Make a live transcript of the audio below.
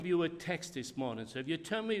give you a text this morning. So if you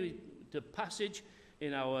turn me to the passage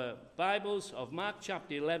in our Bibles of Mark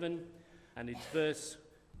chapter 11, and it's verse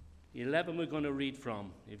 11 we're going to read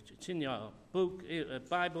from. It's in your book,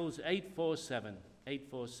 Bibles 847.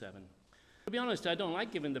 847. To be honest, I don't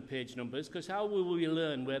like giving the page numbers, because how will we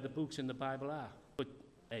learn where the books in the Bible are? But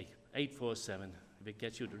hey, 847. If it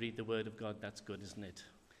gets you to read the Word of God, that's good, isn't it?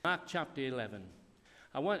 Mark chapter 11.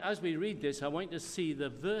 As we read this, I want you to see the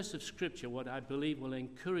verse of Scripture, what I believe will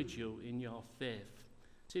encourage you in your faith.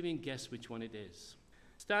 See if you can guess which one it is.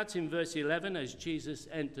 It starts in verse 11 as Jesus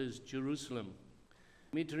enters Jerusalem.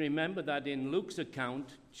 We need to remember that in Luke's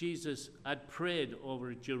account, Jesus had prayed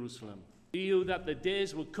over Jerusalem. He knew that the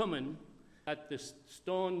days were coming that the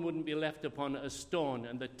stone wouldn't be left upon a stone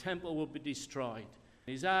and the temple would be destroyed.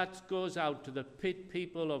 His heart goes out to the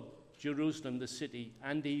people of Jerusalem, the city,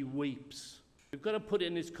 and he weeps. We've got to put it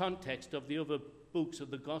in this context of the other books of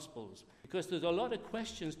the Gospels, because there's a lot of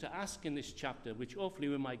questions to ask in this chapter, which hopefully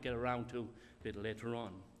we might get around to a bit later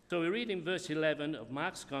on. So we read in verse 11 of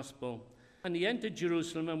Mark's Gospel, "And he entered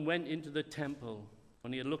Jerusalem and went into the temple.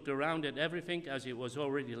 When he had looked around at everything as it was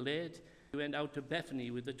already laid, he went out to Bethany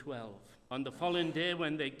with the 12. On the following day,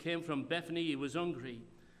 when they came from Bethany, he was hungry.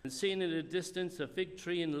 And seeing in the distance a fig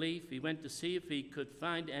tree in leaf, he went to see if he could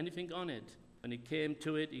find anything on it. When he came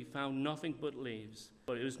to it, he found nothing but leaves,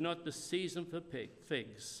 for it was not the season for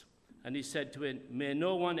figs. And he said to it, 'May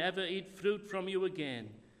no one ever eat fruit from you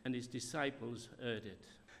again.' And his disciples heard it.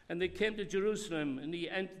 And they came to Jerusalem, and he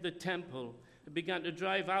entered the temple and began to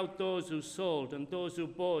drive out those who sold and those who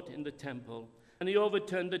bought in the temple. And he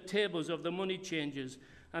overturned the tables of the money changers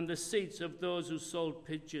and the seats of those who sold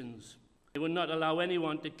pigeons. He would not allow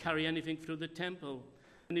anyone to carry anything through the temple.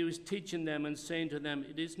 And he was teaching them and saying to them,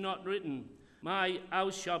 'It is not written, My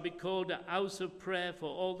house shall be called a house of prayer for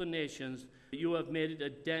all the nations, but you have made it a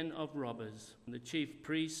den of robbers.' And the chief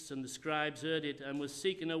priests and the scribes heard it and were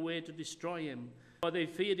seeking a way to destroy him. For they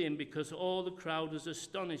feared him, because all the crowd was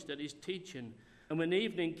astonished at his teaching. And when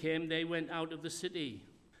evening came, they went out of the city.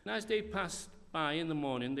 And as they passed by in the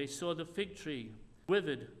morning, they saw the fig tree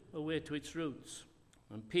withered away to its roots.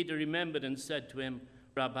 And Peter remembered and said to him,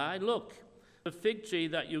 'Rabbi, look, the fig tree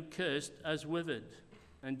that you cursed has withered.'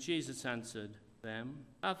 And Jesus answered them,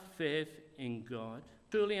 'Have faith in God.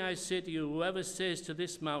 Truly I say to you, whoever says to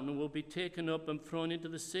this mountain will be taken up and thrown into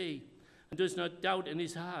the sea, and does not doubt in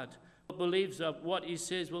his heart, but believes that what he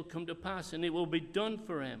says will come to pass, and it will be done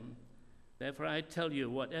for him. Therefore I tell you,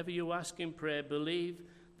 whatever you ask in prayer, believe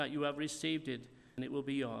that you have received it, and it will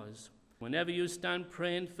be yours. Whenever you stand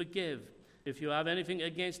praying, forgive if you have anything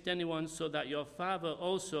against anyone, so that your Father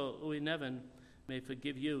also, who in heaven, may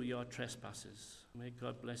forgive you your trespasses.'" May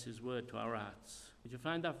God bless his word to our hearts. Did you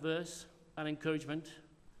find that verse, that encouragement?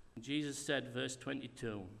 And Jesus said, verse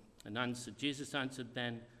 22, Jesus answered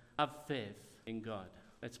then, "Have faith in God."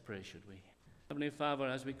 Let's pray, should we? Heavenly Father,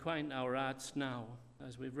 as we quieten our hearts now,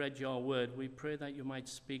 as we've read your word, we pray that you might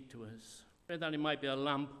speak to us. Pray that it might be a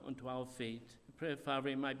lamp unto our feet. We pray, Father,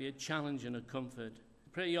 it might be a challenge and a comfort.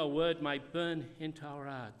 We pray your word might burn into our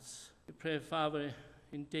hearts. We pray, Father,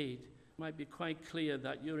 indeed, might be quite clear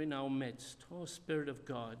that you're in our midst. Oh, Spirit of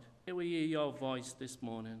God, here we hear your voice this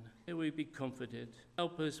morning. Here we be comforted.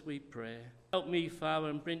 Help us, we pray. Help me,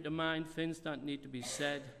 Father, and bring to mind things that need to be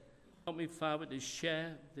said. Help me, Father, to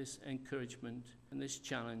share this encouragement and this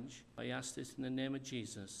challenge. I ask this in the name of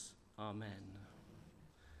Jesus. Amen.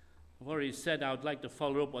 I've already said I would like to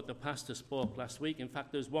follow up what the pastor spoke last week. In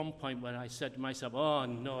fact, there's one point where I said to myself, oh,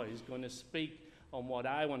 no, he's going to speak on what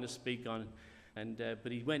I want to speak on.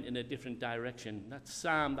 But he went in a different direction. That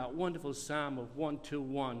psalm, that wonderful psalm of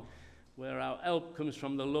 121, where our help comes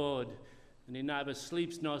from the Lord, and he neither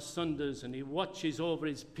sleeps nor slumbers, and he watches over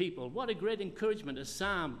his people. What a great encouragement, a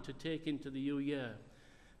psalm to take into the new year,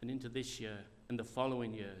 and into this year, and the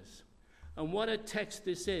following years. And what a text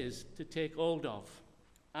this is to take hold of.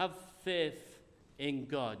 Have faith in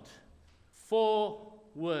God. 4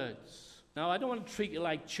 words. Now, I don't want to treat you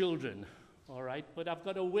like children, all right, but I've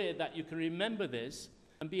got a way that you can remember this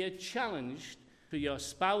and be a challenge to your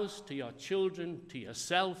spouse, to your children, to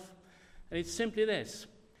yourself. And it's simply this.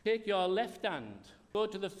 Take your left hand, go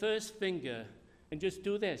to the first finger, and just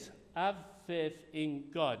do this. Have faith in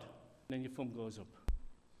God. And then your thumb goes up.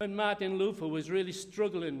 When Martin Luther was really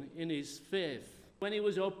struggling in his faith, when he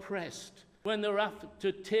was oppressed, when they were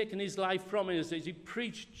after taking his life from him, as he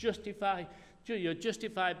preached, you're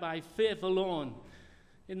justified by faith alone.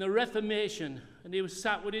 In the Reformation, and he was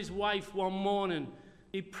sat with his wife one morning,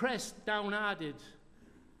 he pressed downhearted.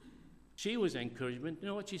 She was encouragement. You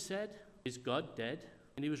know what she said? Is God dead?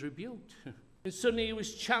 And he was rebuked. And suddenly he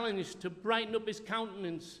was challenged to brighten up his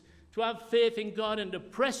countenance, to have faith in God and to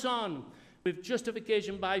press on with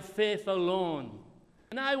justification by faith alone.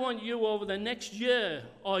 And I want you over the next year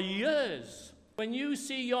or years, when you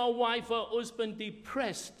see your wife or husband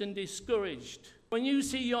depressed and discouraged, when you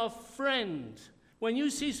see your friend, when you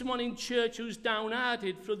see someone in church who's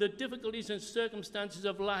downhearted through the difficulties and circumstances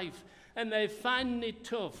of life and they're finding it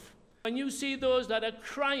tough, when you see those that are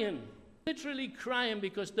crying, literally crying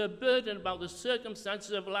because they're burdened about the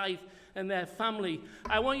circumstances of life and their family,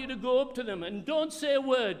 I want you to go up to them and don't say a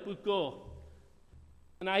word, but go.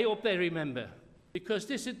 And I hope they remember, because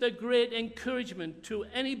this is the great encouragement to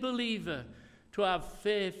any believer, to have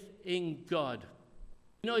faith in God.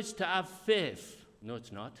 You know, it's to have faith. No,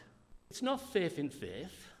 it's not. It's not faith in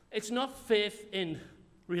faith. It's not faith in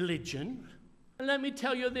religion. And let me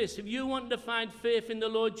tell you this, if you want to find faith in the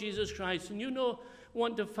Lord Jesus Christ, and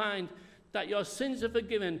want to find that your sins are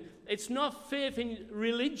forgiven, it's not faith in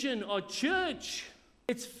religion or church.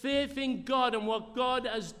 It's faith in God and what God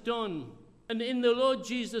has done, and in the Lord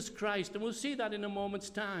Jesus Christ. And we'll see that in a moment's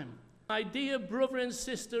time. My dear brother and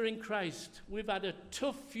sister in Christ, we've had a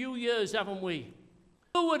tough few years, haven't we?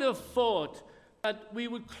 Who would have thought that we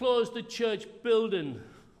would close the church building?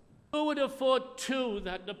 Who would have thought, too,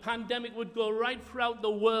 that the pandemic would go right throughout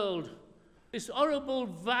the world? This horrible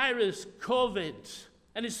virus, COVID,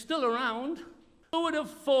 and it's still around. Who would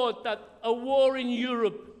have thought that a war in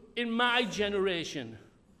Europe in my generation,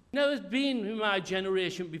 never been in my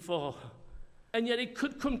generation before, and yet it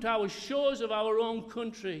could come to our shores of our own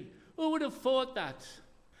country? Who would have thought that?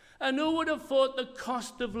 And who would have thought the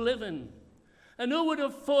cost of living? And who would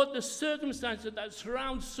have thought the circumstances that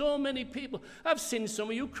surround so many people? I've seen some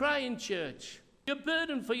of you cry in church. You're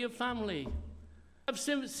burdened for your family. I've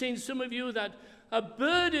seen some of you that are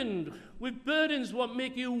burdened with burdens what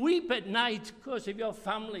make you weep at night because of your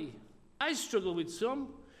family. I struggle with some.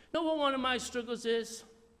 You know what one of my struggles is?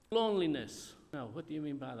 Loneliness. Now, what do you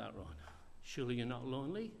mean by that, Ron? Surely you're not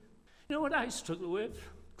lonely. You know what I struggle with?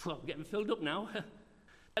 Well, I'm getting filled up now.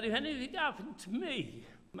 That if anything happened to me,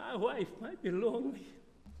 my wife might be lonely.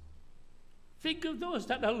 Think of those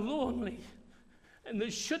that are lonely. And they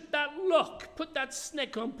shut that lock, put that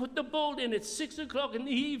snake on, put the bolt in at 6 o'clock in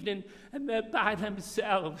the evening, and they're by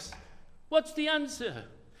themselves. What's the answer?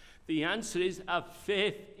 The answer is have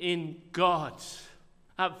faith in God.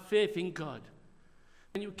 Have faith in God.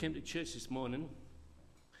 When you came to church this morning,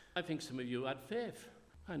 I think some of you had faith.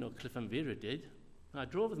 I know Cliff and Vera did. I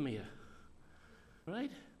drove them here.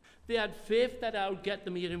 Right? They had faith that I would get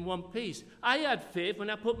them here in one piece. I had faith when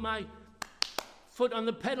I put my foot on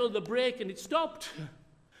the pedal of the brake and it stopped.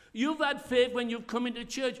 You've had faith when you've come into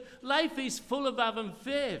church. Life is full of having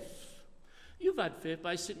faith. You've had faith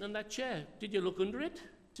by sitting on that chair. Did you look under it?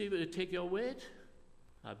 See if it would take your weight?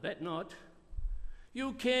 I bet not.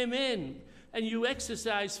 You came in and you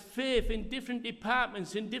exercised faith in different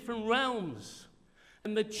departments, in different realms.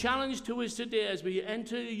 And the challenge to us today as we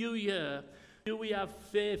enter the new year, do we have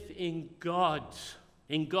faith in God?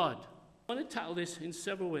 In God. I want to tackle this in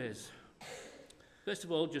several ways. First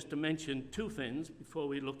of all, just to mention two things before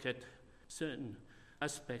we look at certain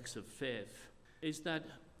aspects of faith, is that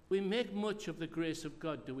we make much of the grace of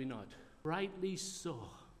God, do we not? Rightly so.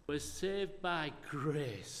 We're saved by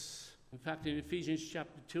grace. In fact, in Ephesians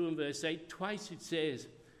chapter 2 and verse 8, twice it says,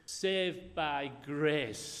 saved by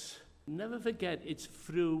grace. Never forget, it's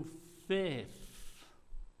through faith.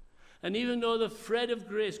 And even though the thread of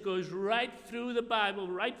grace goes right through the Bible,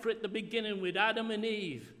 right from at the beginning with Adam and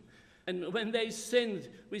Eve, and when they sinned,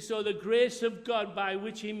 we saw the grace of God by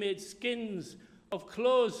which he made skins of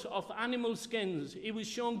clothes, of animal skins. He was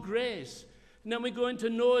shown grace. And then we go into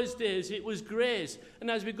Noah's days, it was grace. And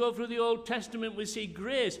as we go through the Old Testament, we see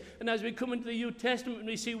grace. And as we come into the New Testament,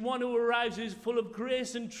 we see one who arrives who is full of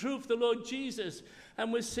grace and truth, the Lord Jesus.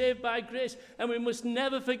 And we're saved by grace. And we must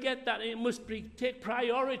never forget that. It must take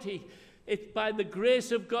priority. It's by the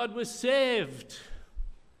grace of God we're saved.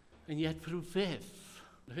 And yet through faith.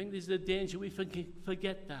 I think there's the danger we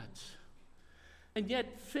forget that. And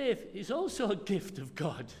yet faith is also a gift of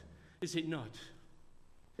God, is it not?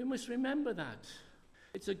 We must remember that.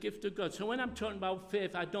 It's a gift of God. So when I'm talking about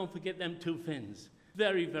faith, I don't forget them two things.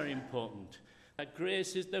 Very, very important. That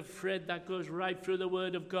grace is the thread that goes right through the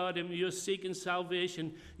Word of God. And you're seeking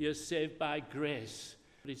salvation, you're saved by grace.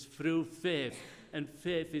 But it's through faith. And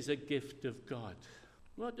faith is a gift of God.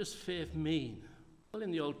 What does faith mean? Well,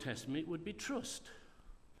 in the Old Testament, it would be trust.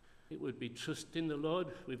 It would be trust in the Lord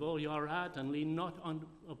with all your heart and lean not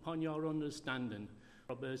upon your understanding.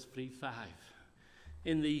 Proverbs 3:5.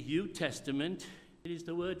 In the New Testament, it is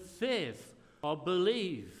the word faith or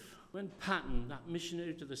believe. When Patton, that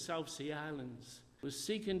missionary to the South Sea Islands, was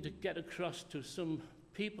seeking to get across to some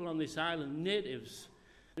people on this island, natives.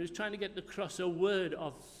 He was trying to get across a word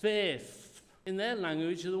of faith. In their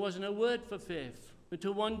language, there wasn't a word for faith.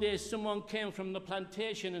 Until one day, someone came from the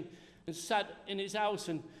plantation and sat in his house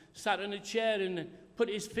and sat on a chair and put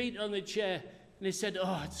his feet on the chair. And he said,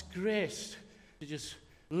 oh, it's great to just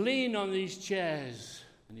lean on these chairs.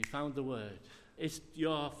 And he found the word. It's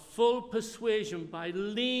your full persuasion by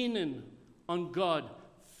leaning on God.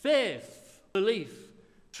 Faith, belief,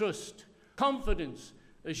 trust, confidence,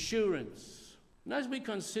 assurance. And as we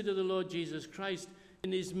consider the Lord Jesus Christ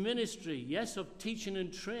in his ministry, yes, of teaching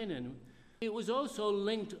and training, it was also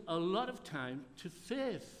linked a lot of time to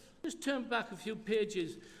faith. Just turn back a few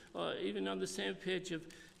pages, or even on the same page of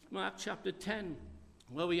Mark chapter 10,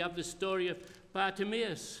 where we have the story of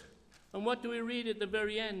Bartimaeus. And what do we read at the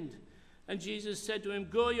very end? And Jesus said to him,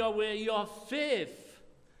 go your way, your faith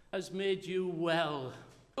has made you well.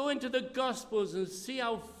 Go into the Gospels and see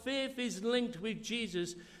how faith is linked with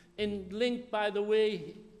Jesus and linked by the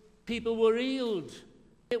way people were healed.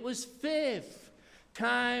 It was faith.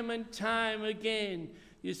 Time and time again,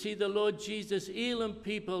 you see the Lord Jesus healing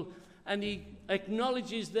people, and he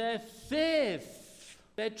acknowledges their faith,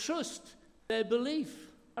 their trust, their belief.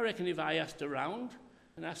 I reckon if I asked around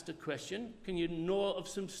and asked a question, can you know of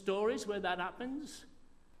some stories where that happens?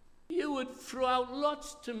 You would throw out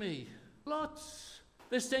lots to me. Lots.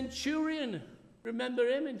 The centurion, remember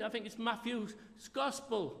him? I think it's Matthew's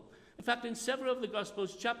Gospel. In fact, in several of the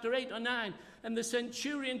Gospels, chapter 8 or 9, and the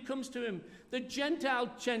centurion comes to him, the Gentile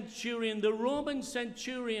centurion, the Roman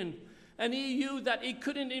centurion, and he knew that he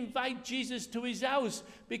couldn't invite Jesus to his house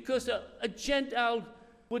because a Gentile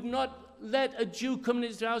would not let a Jew come in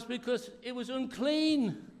his house because it was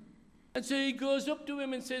unclean. And so he goes up to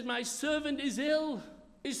him and says, my servant is ill,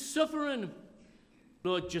 is suffering.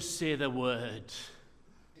 Lord, just say the word.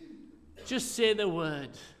 Just say the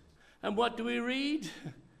word. And what do we read?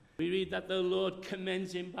 We read that the Lord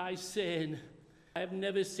commends him by saying, I have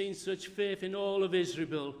never seen such faith in all of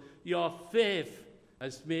Israel. Your faith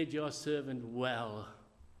has made your servant well.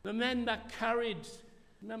 The men that carried,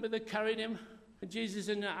 remember they carried him? And Jesus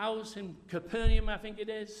in the house in Capernaum, I think it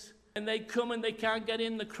is. And they come and they can't get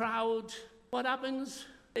in the crowd. What happens?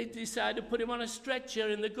 They decide to put him on a stretcher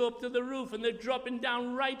and they go up to the roof and they're dropping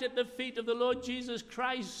down right at the feet of the Lord Jesus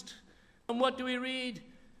Christ. And what do we read?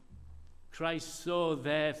 Christ saw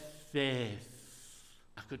their faith.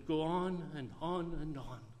 I could go on and on and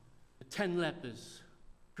on. The 10 lepers,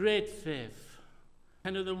 great faith.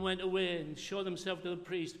 10 of them went away and showed themselves to the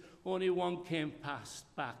priest. Only one came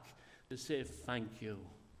back to say thank you.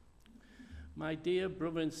 My dear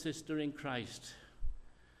brother and sister in Christ,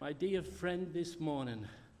 my dear friend this morning,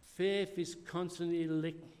 faith is constantly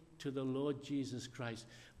linked to the Lord Jesus Christ.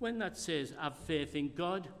 When that says, have faith in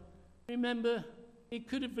God, remember, he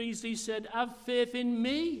could have easily said, have faith in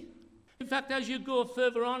me. In fact, as you go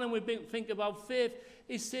further on and we think about faith,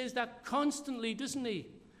 he says that constantly, doesn't he?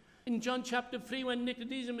 In John chapter 3, when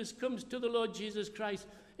Nicodemus comes to the Lord Jesus Christ,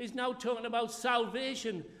 he's now talking about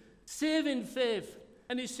salvation, saving faith.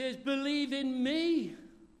 And he says, believe in me.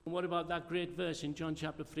 And what about that great verse in John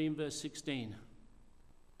chapter 3 and verse 16?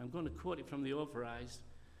 I'm going to quote it from the Authorized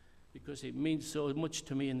because it means so much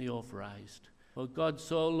to me in the Authorized. For God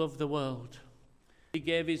so loved the world, he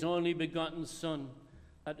gave his only begotten Son,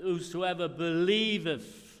 that whosoever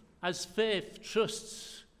believeth, has faith,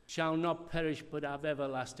 trusts, shall not perish but have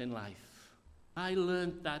everlasting life. I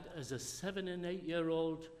learned that as a 7 and 8 year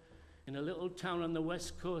old in a little town on the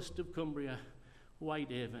west coast of Cumbria,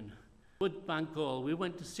 Whitehaven, Woodbank Hall. We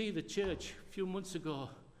went to see the church a few months ago,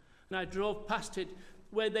 and I drove past it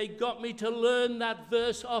where they got me to learn that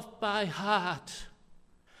verse off by heart.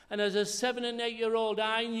 And as a 7 and 8 year old,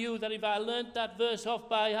 I knew that if I learnt that verse off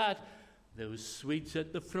by heart, there was sweets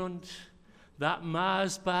at the front, that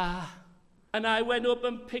Mars bar. And I went up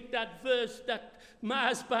and picked that verse, that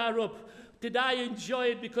Mars bar up. Did I enjoy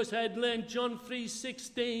it because I had learned John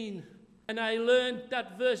 3:16? And I learned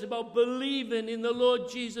that verse about believing in the Lord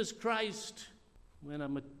Jesus Christ. When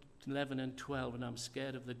I'm at 11 and 12 and I'm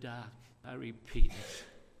scared of the dark, I repeat it.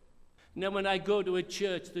 And then when I go to a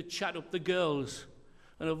church to chat up the girls,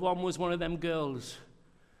 and if one was one of them girls,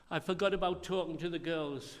 I forgot about talking to the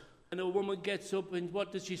girls. And a woman gets up and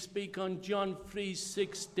what does she speak on? John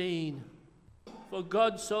 3:16. For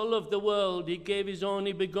God so loved the world, he gave his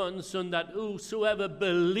only begotten Son, that whosoever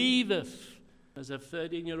believeth. As a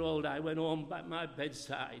 13-year-old, I went home by my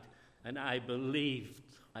bedside and I believed.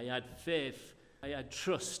 I had faith. I had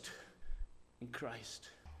trust in Christ.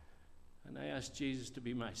 And I asked Jesus to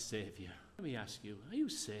be my Savior. Let me ask you, are you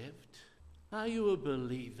saved? Are you a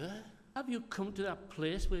believer? Have you come to that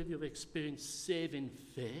place where you've experienced saving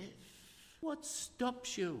faith? What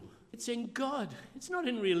stops you? It's in God. It's not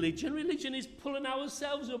in religion. Religion is pulling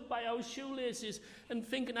ourselves up by our shoelaces and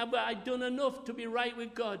thinking, have I done enough to be right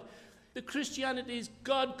with God? The Christianity is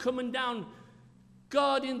God coming down,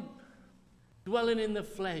 God dwelling in the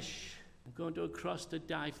flesh, and going to a cross to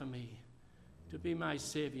die for me, to be my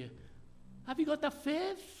Savior. Have you got that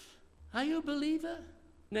faith? Are you a believer?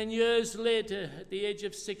 And then years later, at the age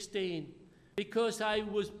of 16, because I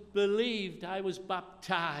was believed, I was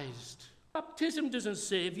baptized. Baptism doesn't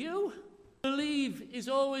save you. Believe is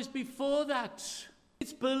always before that.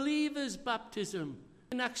 It's believers' baptism.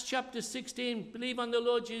 In Acts chapter 16, believe on the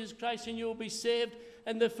Lord Jesus Christ and you will be saved.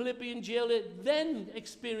 And the Philippian jailer then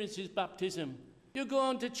experiences baptism. You go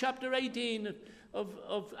on to chapter 18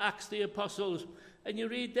 of Acts the Apostles, and you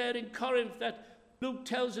read there in Corinth that Luke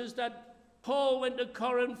tells us that Paul went to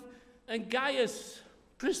Corinth and Gaius,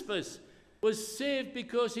 Crispus, was saved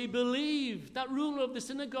because he believed, that ruler of the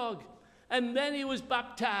synagogue. And then he was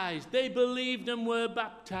baptized. They believed and were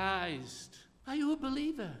baptized. Are you a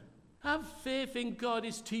believer? Have faith in God.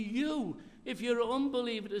 It's to you, if you're an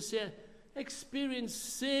unbeliever, to say, experience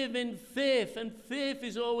saving faith. And faith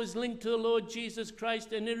is always linked to the Lord Jesus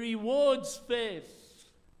Christ, and it rewards faith.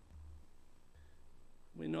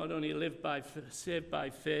 We not only live by saved by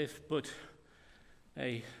faith, but,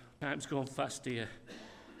 hey, time's going fast here.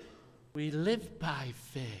 We live by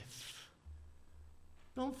faith.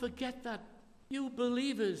 Don't forget that, you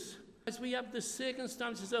believers, as we have the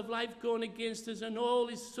circumstances of life going against us and all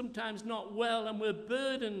is sometimes not well and we're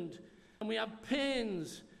burdened and we have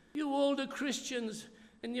pains, you older Christians,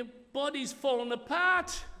 and your body's falling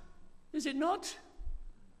apart. Is it not?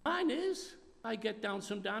 Mine is. I get down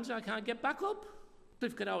sometimes, I can't get back up.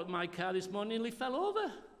 Cliff got out of my car this morning and he fell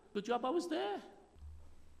over. Good job I was there.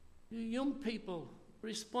 You young people,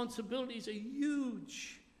 responsibilities are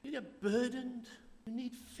huge. You get burdened. You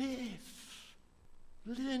need faith.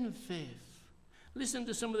 Learn faith. Listen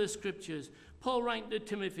to some of the scriptures. Paul writing to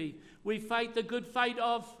Timothy, we fight the good fight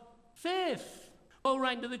of faith. Paul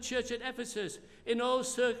writing to the church at Ephesus, in all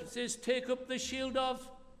circumstances take up the shield of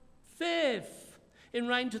faith. In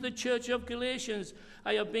writing to the church of Galatians,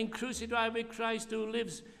 I have been crucified with Christ who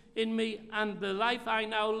lives in me, and the life I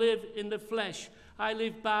now live in the flesh, I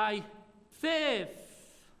live by faith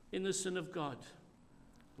in the Son of God.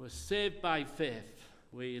 We're saved by faith.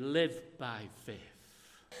 We live by faith.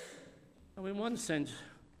 Now, in one sense,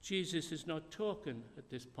 Jesus is not talking at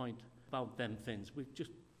this point about them things. We've just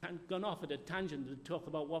gone off at a tangent to talk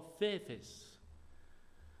about what faith is.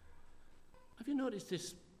 Have you noticed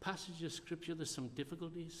this passage of Scripture? There's some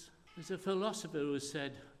difficulties. There's a philosopher who has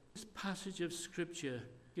said, this passage of Scripture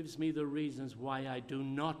gives me the reasons why I do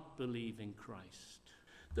not believe in Christ.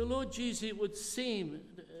 The Lord Jesus, it would seem,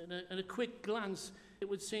 at a quick glance, it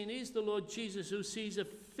would seem he's the Lord Jesus who sees a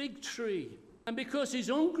fig tree. And because he's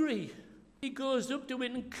hungry, he goes up to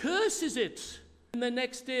it and curses it. And the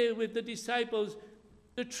next day with the disciples,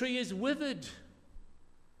 the tree is withered.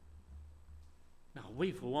 Now,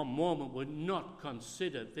 we for one moment would not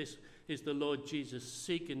consider this is the Lord Jesus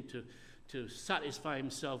seeking to satisfy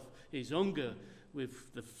himself, his hunger,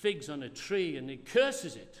 with the figs on a tree, and he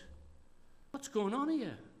curses it. What's going on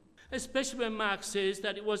here? Especially when Mark says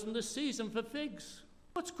that it wasn't the season for figs.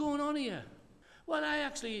 What's going on here? Well,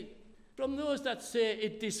 from those that say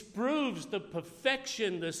it disproves the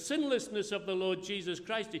perfection, the sinlessness of the Lord Jesus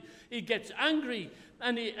Christ, he gets angry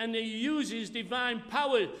and he uses divine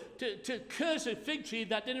power to curse a fig tree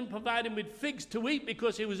that didn't provide him with figs to eat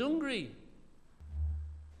because he was hungry.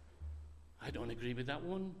 I don't agree with that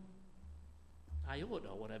one. I ought,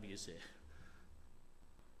 or whatever you say.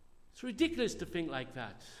 It's ridiculous to think like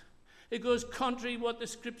that. It goes contrary to what the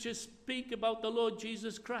scriptures speak about the Lord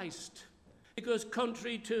Jesus Christ. It goes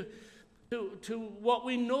contrary to what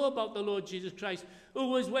we know about the Lord Jesus Christ, who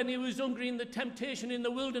was, when he was hungry in the temptation in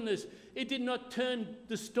the wilderness, he did not turn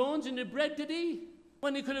the stones into bread, did he?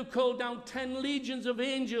 When he could have called down 10 legions of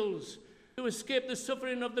angels to escape the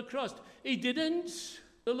suffering of the cross, he didn't.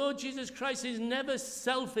 The Lord Jesus Christ is never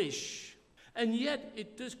selfish, and yet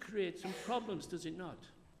it does create some problems, does it not?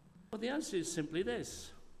 Well, the answer is simply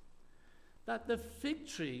this, that the fig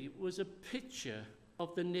tree was a picture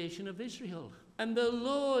of the nation of Israel. And the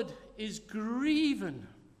Lord is grieving,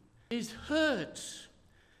 is hurt.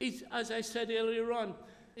 He's, as I said earlier on,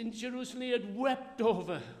 in Jerusalem he had wept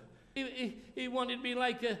over. He wanted to be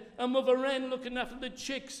like a mother wren looking after the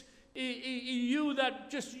chicks. He knew that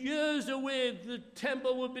just years away the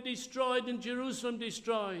temple would be destroyed and Jerusalem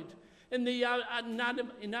destroyed. And the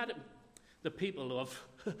people of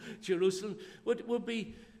Jerusalem would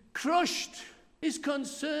be crushed. He's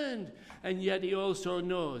concerned. And yet he also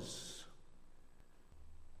knows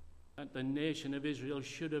that the nation of Israel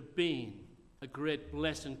should have been a great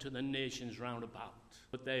blessing to the nations round about.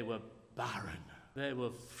 But they were barren. They were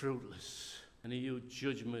fruitless. And a huge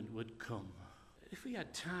judgment would come. If we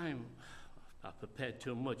had time, I've prepared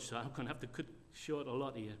too much, so I'm going to have to cut short a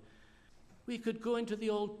lot here. We could go into the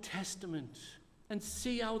Old Testament and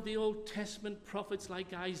see how the Old Testament prophets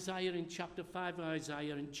like Isaiah in chapter 5 of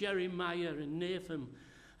Isaiah, and Jeremiah and Nahum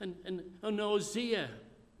and Hosea,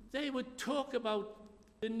 they would talk about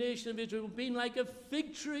the nation of Israel being like a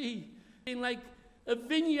fig tree, being like a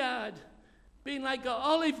vineyard, being like an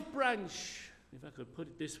olive branch, if I could put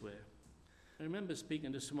it this way. I remember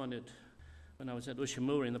speaking to someone when I was at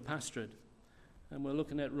Ushamura in the pastorate, and we're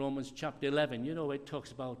looking at Romans chapter 11. You know, it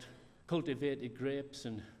talks about cultivated grapes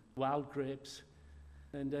and wild grapes,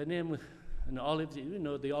 and olives. You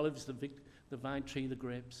know, the olives, the vine tree, the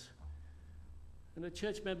grapes. And a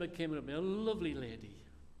church member came up to me, a lovely lady.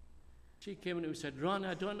 She came in and said, "Ron,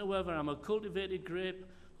 I don't know whether I'm a cultivated grape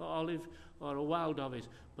or olive or a wild olive,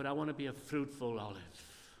 but I want to be a fruitful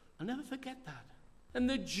olive." I'll never forget that. And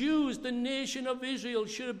the Jews, the nation of Israel,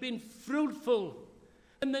 should have been fruitful.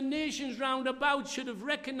 And the nations round about should have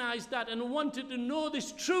recognized that and wanted to know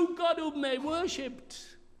this true God whom they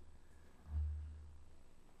worshipped.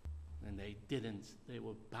 And they didn't. They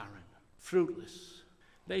were barren, fruitless.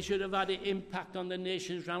 They should have had an impact on the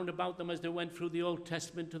nations round about them as they went through the Old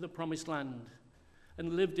Testament to the Promised Land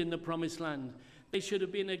and lived in the Promised Land. They should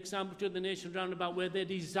have been an example to the nations round about where they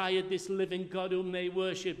desired this living God whom they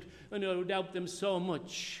worshipped and who would help them so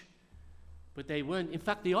much. But they weren't. In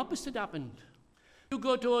fact, the opposite happened. You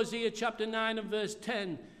go to Hosea chapter 9 and verse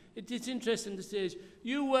 10. It's interesting to say,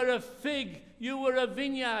 you were a fig, you were a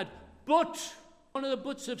vineyard, but, one of the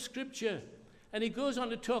buts of Scripture. And he goes on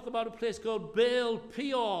to talk about a place called Baal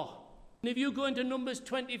Peor. And if you go into Numbers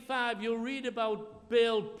 25, you'll read about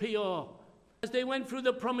Baal Peor. As they went through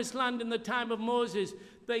the Promised Land in the time of Moses,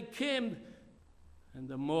 they came, and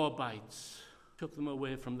the Moabites took them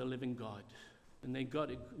away from the living God. And they got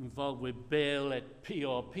involved with Baal at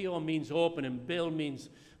Peor. Peor means open, and Baal means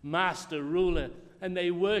master, ruler. And they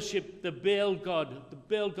worshipped the Baal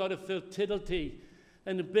god of fertility.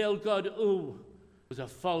 And the Baal god was a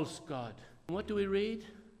false god. And what do we read?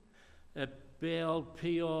 At Baal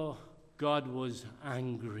Peor, God was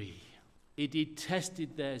angry. He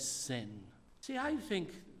detested their sin. See, I think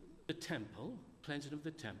the temple, cleansing of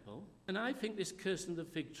the temple, and I think this cursing of the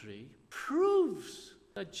fig tree proves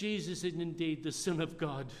that Jesus is indeed the Son of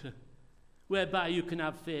God, whereby you can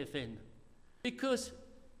have faith in. Because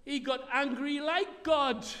he got angry like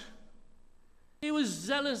God. He was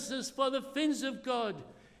zealous for the things of God.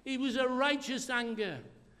 He was a righteous anger.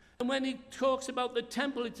 And when he talks about the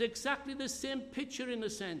temple, it's exactly the same picture in a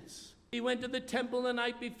sense. He went to the temple the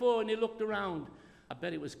night before and he looked around. I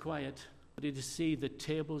bet it was quiet, but he could see the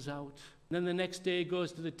tables out. And then the next day he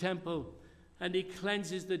goes to the temple and he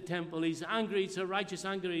cleanses the temple. He's angry. It's a righteous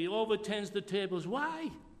anger. He overturns the tables.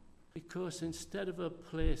 Why? Because instead of a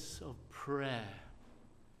place of prayer,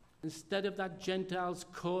 instead of that Gentiles'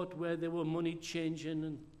 court where there were money changing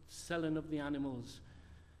and selling of the animals,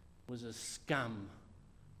 was a scam,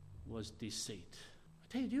 was deceit.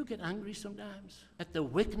 I tell you, do you get angry sometimes at the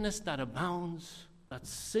wickedness that abounds, that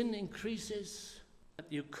sin increases, that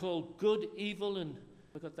you call good evil, and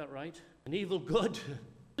I got that right? And evil good.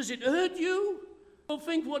 Does it hurt you? Well,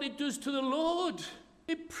 think what it does to the Lord.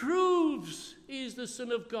 It proves he is the Son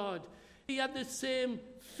of God. He had the same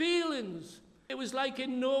feelings. It was like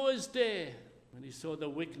in Noah's day when he saw the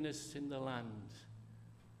wickedness in the land.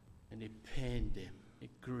 And it pained him.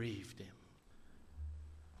 It grieved him.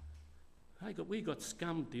 We got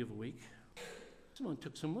scammed the other week. Someone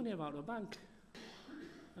took some money out of the bank.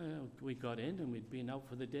 We got in and we'd been out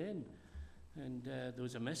for the day. And there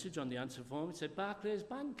was a message on the answer phone. It said, Barclays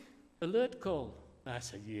Bank, alert call. I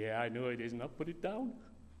said, yeah, I know it isn't. I'll put it down.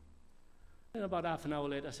 And about half an hour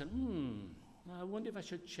later, I said, I wonder if I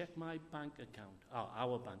should check my bank account,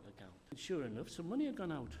 our bank account. And sure enough, some money had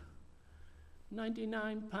gone out.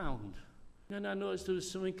 £99. Then I noticed there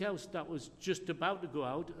was something else that was just about to go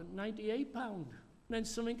out, £98. And then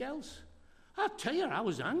something else. I tell you, I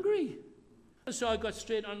was angry. And so I got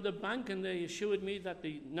straight on the bank and they assured me that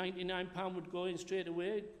the £99 would go in straight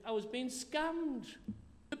away. I was being scammed.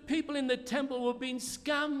 The people in the temple were being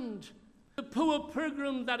scammed. The poor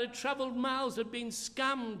pilgrim that had travelled miles had been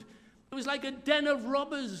scammed. It was like a den of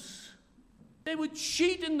robbers. They were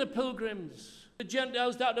cheating the pilgrims. The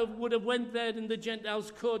Gentiles that would have went there in the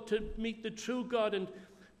Gentiles' court to meet the true God and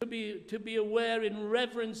to be aware in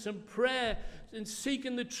reverence and prayer and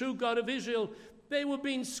seeking the true God of Israel, they were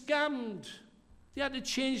being scammed. They had to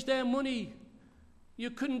change their money. You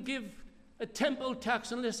couldn't give a temple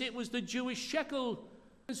tax unless it was the Jewish shekel.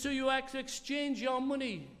 And so you had to exchange your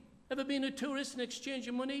money. Ever been a tourist and exchange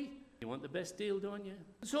your money? You want the best deal, don't you?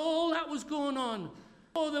 So all that was going on.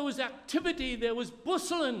 Oh, there was activity, there was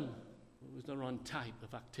bustling. It was the wrong type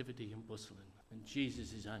of activity and bustling. And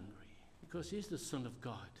Jesus is angry because he's the Son of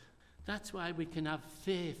God. That's why we can have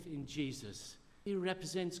faith in Jesus. He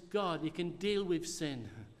represents God. He can deal with sin.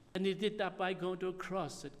 And he did that by going to a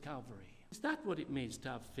cross at Calvary. Is that what it means to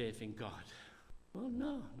have faith in God? Well,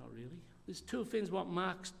 no, not really. There's two things what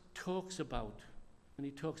Mark talks about when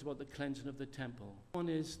he talks about the cleansing of the temple. One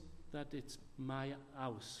is that it's my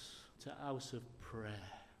house. It's a house of prayer.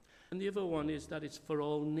 And the other one is that it's for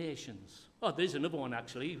all nations. Oh, there's another one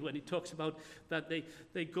actually, when he talks about that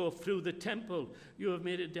they go through the temple. You have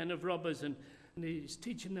made a den of robbers, and he's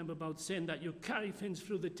teaching them about saying that you carry things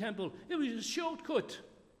through the temple. It was a shortcut.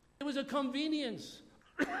 It was a convenience.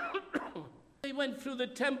 They went through the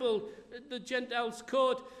temple, the Gentiles'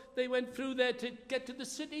 court. They went through there to get to the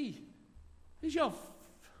city. Is your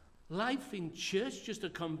life in church just a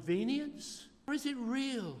convenience? Or is it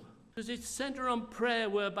real? Does it center on prayer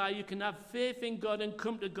whereby you can have faith in God and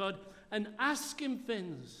come to God and ask him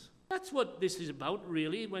things? That's what this is about,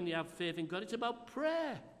 really, when you have faith in God. It's about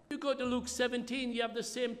prayer. You go to Luke 17, you have the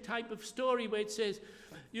same type of story where it says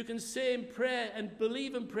you can say in prayer and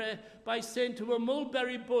believe in prayer by saying to a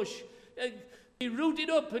mulberry bush, be rooted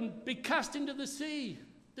up and be cast into the sea.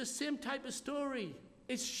 The same type of story.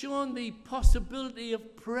 It's shown the possibility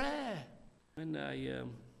of prayer. When I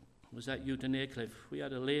was at Newton Aycliffe, we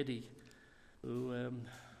had a lady who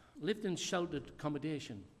lived in sheltered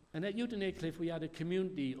accommodation. And at Newton Aycliffe, we had a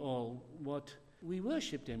community hall, what we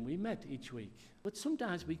worshipped in. We met each week. But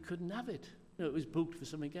sometimes we couldn't have it. It was booked for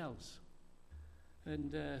something else.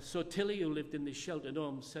 And so Tilly, who lived in this sheltered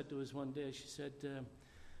home, said to us one day, she said,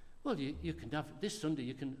 well, you can have this Sunday,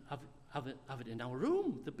 you can have it in our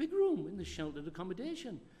room, the big room in the sheltered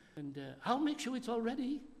accommodation. And I'll make sure it's all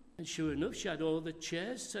ready. And sure enough, she had all the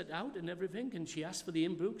chairs set out and everything, and she asked for the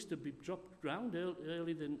in-books to be dropped round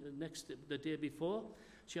early the day before.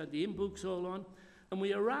 She had the in-books all on. And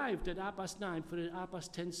we arrived at 9:30 for the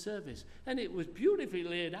 10:30 service. And it was beautifully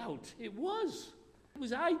laid out. It was. It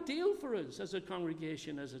was ideal for us as a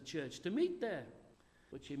congregation, as a church, to meet there.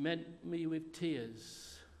 But she met me with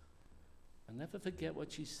tears. I'll never forget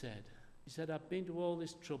what she said. She said, I've been to all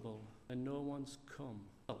this trouble and no one's come.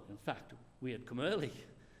 Well, in fact, we had come early.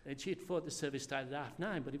 And she had thought the service started at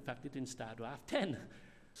 9:30, but in fact it didn't start at 10:30.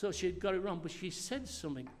 So she had got it wrong, but she said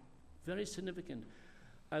something very significant.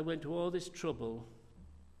 I went to all this trouble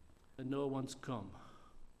and no one's come.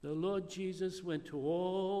 The Lord Jesus went to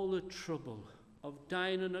all the trouble of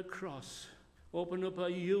dying on a cross, open up a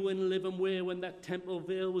new and living way when that temple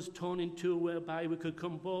veil was torn in two, whereby we could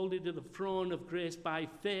come boldly to the throne of grace by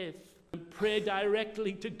faith and pray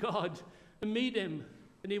directly to God and meet him.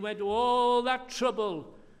 And he went to all that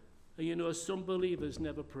trouble. And you know, some believers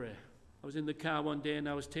never pray. I was in the car one day and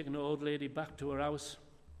I was taking an old lady back to her house.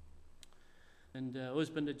 And her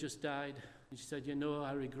husband had just died. And she said, you know,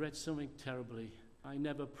 I regret something terribly. I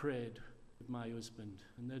never prayed with my husband.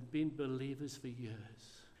 And they'd been believers for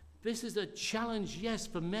years. This is a challenge, yes,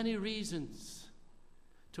 for many reasons,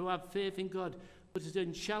 to have faith in God. But it's a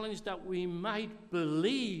challenge that we might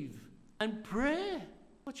believe and pray.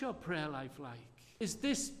 What's your prayer life like? Is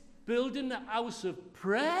this building a house of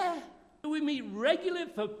prayer? Do we meet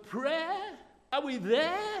regularly for prayer? Are we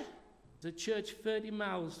there? There's a church 30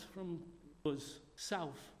 miles from us,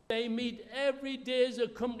 south. They meet every day as a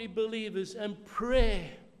company of believers and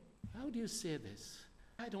pray. How do you say this?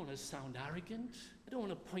 I don't want to sound arrogant. I don't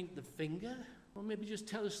want to point the finger. Or maybe just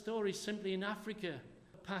tell a story simply in Africa.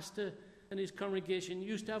 A pastor and his congregation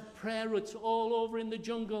used to have prayer huts all over in the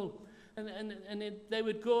jungle. And they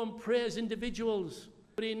would go and pray as individuals.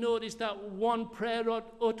 But he noticed that one prayer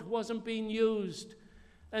hut wasn't being used.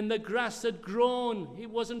 And the grass had grown. It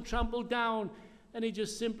wasn't trampled down. And he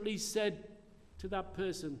just simply said to that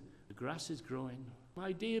person, the grass is growing.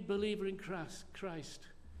 My dear believer in Christ,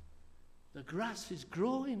 the grass is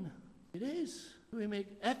growing. It is. Do we make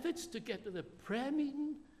efforts to get to the prayer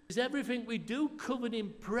meeting? Is everything we do covered in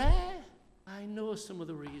prayer? I know some of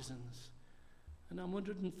the reasons. And I'm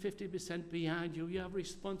 150% behind you. You have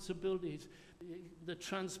responsibilities. The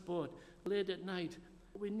transport, late at night.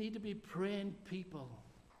 We need to be praying people.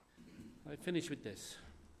 I finish with this.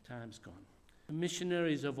 Time's gone. The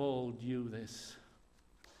missionaries of old knew this.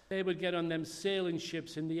 They would get on them sailing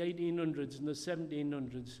ships in the 1800s and the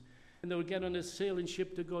 1700s. And they would get on a sailing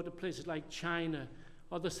ship to go to places like China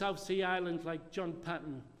or the South Sea Islands like John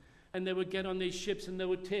Patton. And they would get on these ships and they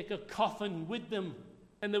would take a coffin with them.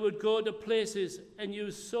 And they would go to places and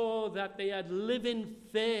you saw that they had living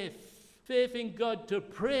faith in God to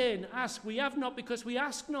pray and ask. We have not because we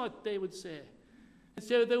ask not, they would say. And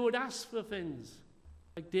so they would ask for things.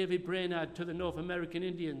 Like David Brainerd to the North American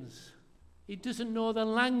Indians. He doesn't know the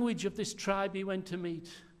language of this tribe he went to meet.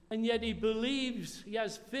 And yet he believes, he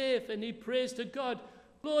has faith, and he prays to God,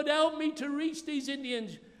 Lord, help me to reach these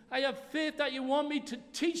Indians. I have faith that you want me to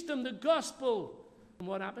teach them the gospel. And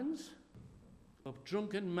what happens? A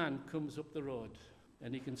drunken man comes up the road,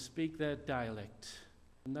 and he can speak their dialect.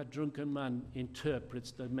 And that drunken man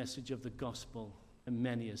interprets the message of the gospel, and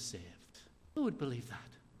many are saved. Who would believe that?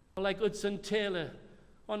 Or like Hudson Taylor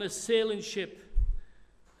on a sailing ship,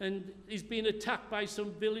 and he's been attacked by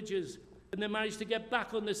some villagers, and they managed to get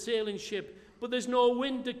back on the sailing ship, but there's no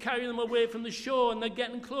wind to carry them away from the shore, and they're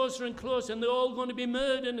getting closer and closer, and they're all going to be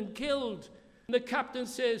murdered and killed. And the captain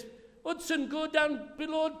says, Hudson, go down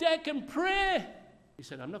below deck and pray. He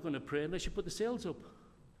said, I'm not going to pray unless you put the sails up.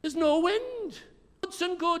 There's no wind.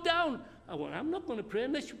 Hudson, go down. I'm not going to pray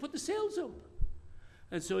unless you put the sails up.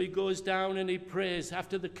 And so he goes down and he prays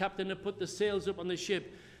after the captain had put the sails up on the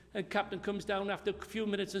ship. And captain comes down after a few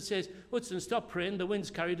minutes and says, Hudson, stop praying, the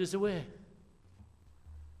wind's carried us away.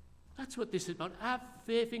 That's what this is about. Have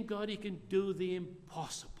faith in God, he can do the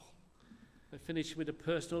impossible. I finish with a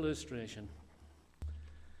personal illustration.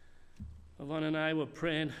 Yvonne and I were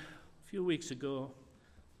praying a few weeks ago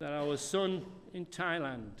that our son in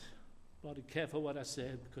Thailand, got to be careful what I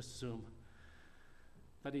say because of Zoom,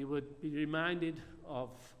 that he would be reminded of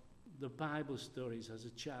the Bible stories as a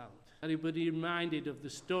child. And he would be reminded of the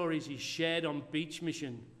stories he shared on beach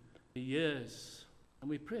mission for years. And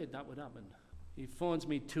we prayed that would happen. He phones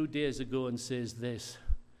me 2 days ago and says this,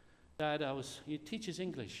 Dad, he teaches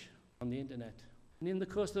English on the internet. And in the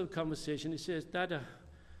course of the conversation, he says, Dad,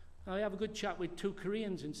 I have a good chat with 2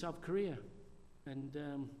 Koreans in South Korea.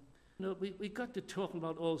 And we got to talking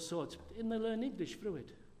about all sorts, and they learn English through it.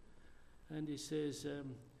 And he says,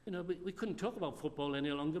 we couldn't talk about football any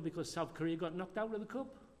longer because South Korea got knocked out of the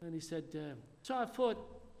cup. And he said, so I thought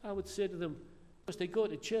I would say to them, because they go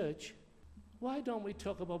to church, why don't we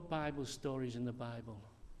talk about Bible stories in the Bible?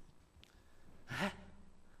 Huh?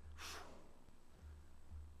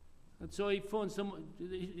 And so he phones them,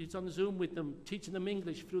 he's on Zoom with them, teaching them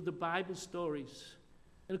English through the Bible stories.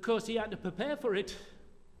 And of course he had to prepare for it.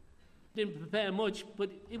 Didn't prepare much,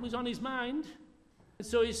 but it was on his mind. And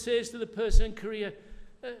so he says to the person in Korea,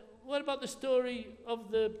 what about the story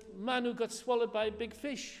of the man who got swallowed by a big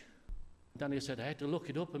fish? Daniel said, I had to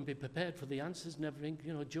look it up and be prepared for the answers and everything,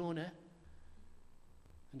 Jonah.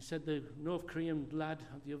 And he said the North Korean lad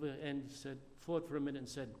at the other end thought for a minute and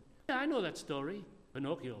said, yeah, I know that story,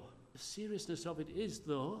 Pinocchio. The seriousness of it is,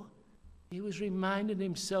 though, he was reminding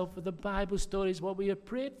himself of the Bible stories, what we have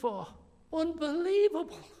prayed for.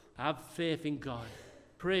 Unbelievable. Have faith in God.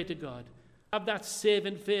 Pray to God. Have that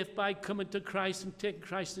saving faith by coming to Christ and taking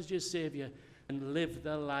Christ as your Savior and live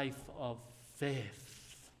the life of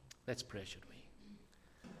faith. Let's pray, should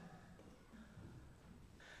we?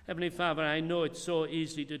 Heavenly Father, I know it's so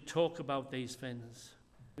easy to talk about these things.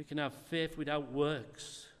 We can have faith without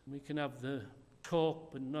works. We can have the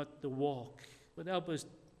talk but not the walk. But help us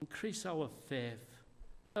increase our faith.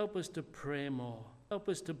 Help us to pray more. Help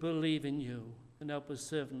us to believe in you. And help us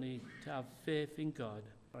certainly to have faith in God.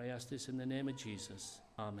 I ask this in the name of Jesus.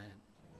 Amen.